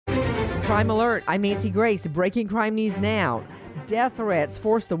Crime Alert. I'm Nancy Grace. Breaking crime news now. Death threats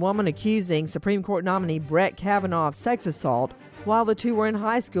forced the woman accusing Supreme Court nominee Brett Kavanaugh of sex assault while the two were in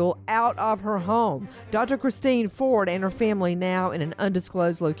high school out of her home. Dr. Christine Ford and her family now in an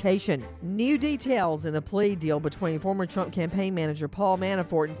undisclosed location. New details in the plea deal between former Trump campaign manager Paul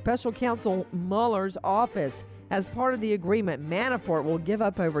Manafort and special counsel Mueller's office. As part of the agreement, Manafort will give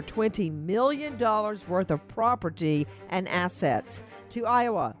up over $20 million worth of property and assets. To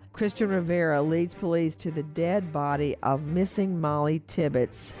Iowa, Christian Rivera leads police to the dead body of missing Molly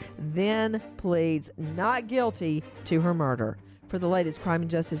Tibbetts, then pleads not guilty to her murder. For the latest crime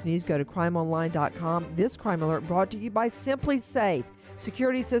and justice news, go to crimeonline.com. This Crime Alert brought to you by Simply Safe.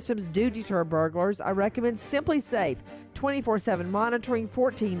 Security systems do deter burglars. I recommend Simply Safe. 24/7 monitoring,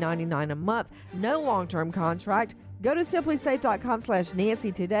 $14.99 a month. No long-term contract. Go to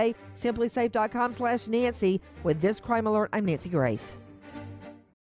simplysafe.com/Nancy today. Simplysafe.com/Nancy. With this Crime Alert, I'm Nancy Grace.